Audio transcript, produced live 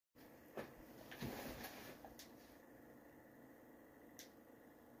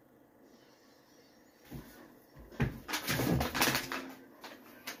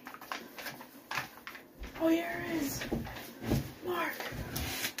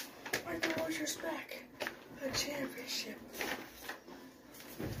disrespect the championship.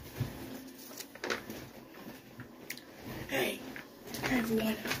 Hey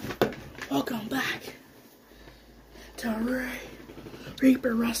everyone, welcome back to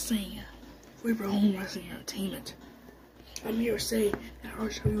Reaper Wrestling, Reaper Home Wrestling Entertainment. I'm here to say that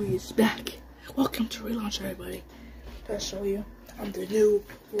RHWE is back. Welcome to relaunch, everybody. I'll show you, I'm the new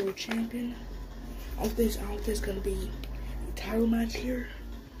world champion. I don't think there's gonna be a title match here.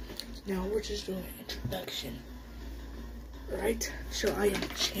 Now we're just doing an introduction, right? So I am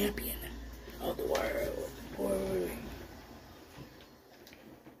champion of the world.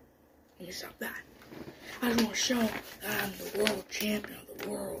 Let me stop that. I just want to show that I'm the world champion of the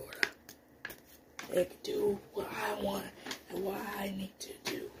world. I can do what I want and what I need to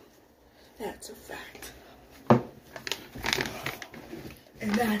do. That's a fact.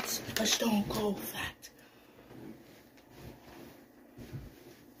 And that's a stone cold fact.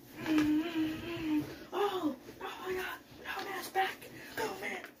 Oh my God, Pillowman's back.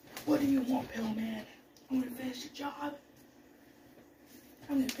 Pillowman, what do you want, Pillowman? I'm gonna finish the job.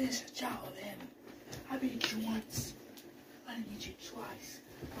 I'm gonna finish the job with him. I beat you once. I didn't beat you twice.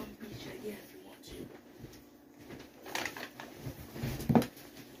 I'm gonna beat you again if you want to.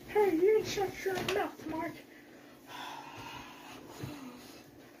 Hey, you didn't shut your mouth, Marc.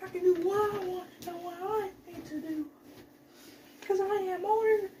 I can do what I want and what I need to do. Because I am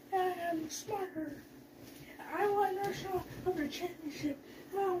older and I am smarter. I want national of the championship.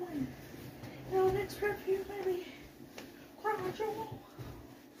 And I'll win. Next review, maybe Crown Jewel.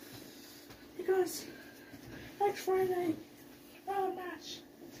 Because next Friday, we'll have a match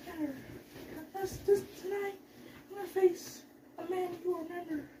together. This tonight, I'm gonna face a man you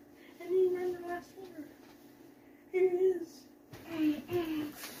remember. And you remember last year. Here it is.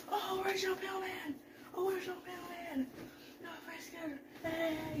 Oh, where's your Pillowman? Oh, where's your Pillowman? No, face together.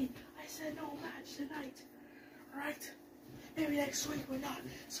 Hey, I said no match tonight. Alright? Maybe next week we're not.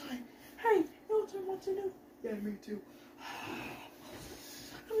 So, hey, you know what I want to do? Yeah, me too.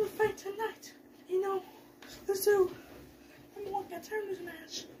 I'm gonna fight tonight. You know, let's do a tournament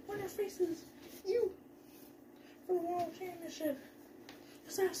match. Winner faces you for the World Championship.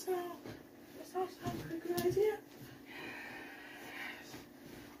 Does that sound like a pretty good idea?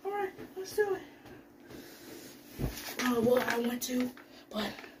 Alright, let's do it. Well, I want to,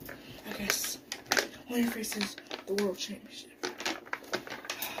 but I guess winner faces the World Championship.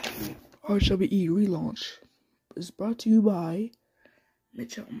 RHWE relaunch is brought to you by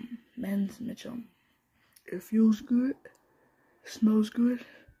Mitchum, Men's Mitchum. It feels good, smells good.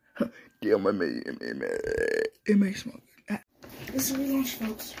 Damn, it may smell good. This is a relaunch,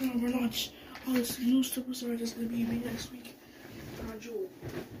 folks. Relaunch. All this new superstar is gonna be me next week. Jewel.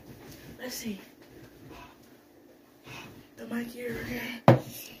 Let's see. The mic here.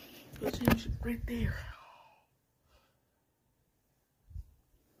 Let's change it right there.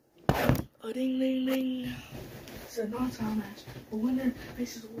 A ding ding ding. It's a non-title match. The winner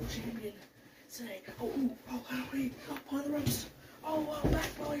faces the world champion today. Wait. Oh, on the ropes.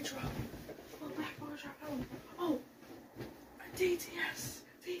 Back volley drop. Oh, a DTS.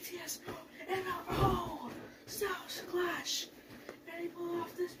 And Styles Clash. And he pulled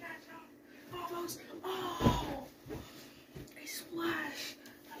off this match out. A splash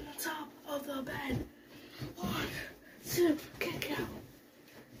on the top of the bed. 1, 2, kick out.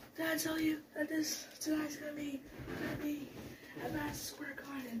 Did I tell you that tonight's gonna be at Madison Square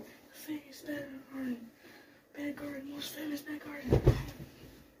Garden, the famous most famous bed garden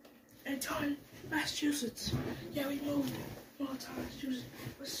in Taunton, Massachusetts. Yeah, we moved to Massachusetts.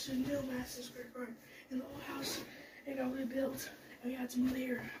 This is a new Madison Square Garden. In the old house, it got rebuilt, and we had to move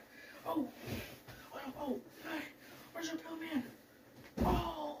here. Hey, where's your Pillowman?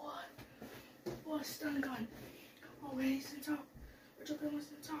 What a stun gun. He's in top. Where's your Pillowman's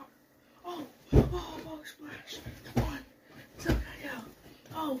in top? Bug splash. 1, 2,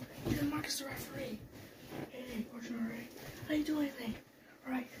 go. Even Marc is the referee. Hey, where's your referee? How you doing anything?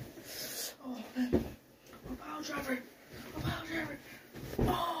 Alright. Man. A pile driver.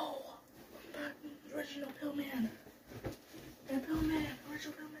 Original Pillowman. And Pillowman. Where's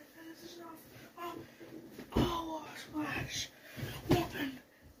your Pillowman? Finish this off. Splash. 1,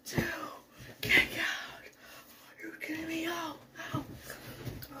 2, kick out. You're kidding me?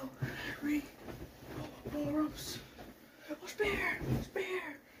 More ropes. Spear.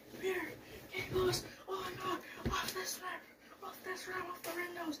 Get close. Oh my God. Off this ramp. Off the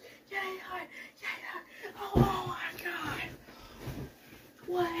ring nose. Yay. Oh my God.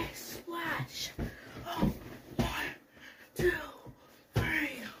 What a splash. 1, 2, 3.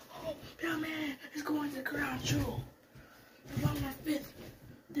 Pillowman is going to Crown Jewel. November 5th,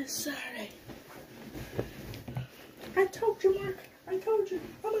 this Saturday. I told you, Mark. I told you.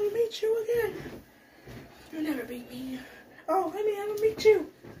 I'm gonna meet you again. You'll never beat me. Oh, I mean, I'm gonna meet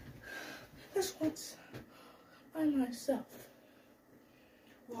you. This once by myself.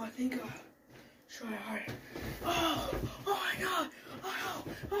 Well, I think I'll try harder. Oh my God. Oh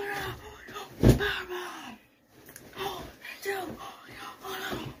no. Oh no. Oh no. Powerbomb. Oh, two. Oh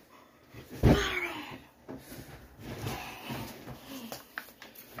no. Powerbomb.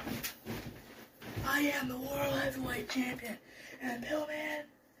 I am the World Heavyweight Champion. And Pillowman,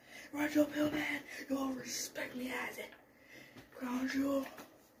 Pillowman, you'll respect me as it. Crown Jewel,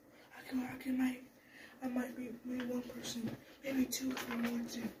 I might be maybe one person, maybe two if I want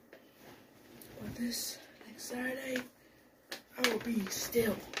to. But this next Saturday, I will be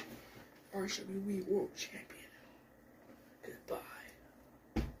still RHWE World Champion.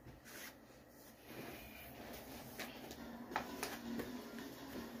 Goodbye.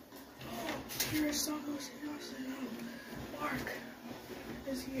 Oh, here is Santos. Marc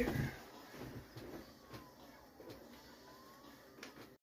is here.